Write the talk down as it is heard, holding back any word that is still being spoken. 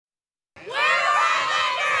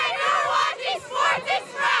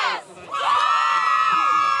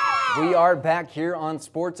We are back here on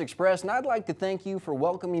Sports Express, and I'd like to thank you for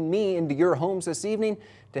welcoming me into your homes this evening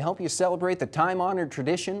to help you celebrate the time-honored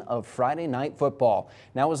tradition of Friday night football.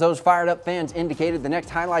 Now, as those fired-up fans indicated, the next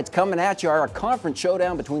highlights coming at you are a conference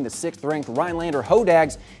showdown between the 6th-ranked Rhinelander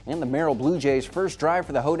Hodags and the Merrill Blue Jays. First drive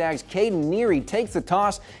for the Hodags, Caden Neary takes the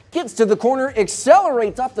toss, gets to the corner,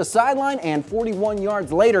 accelerates up the sideline, and 41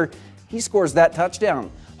 yards later, he scores that touchdown.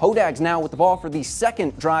 Hodags now with the ball for the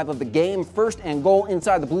second drive of the game. First and goal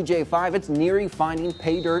inside the Blue Jay 5. It's Neary finding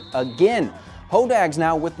pay dirt again. Hodags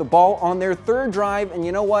now with the ball on their third drive, and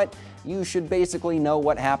you know what? You should basically know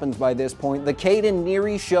what happens by this point. The Caden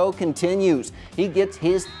Neary show continues. He gets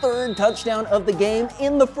his third touchdown of the game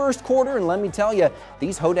in the first quarter, and let me tell you,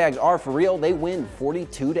 these Hodags are for real. They win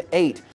 42-8.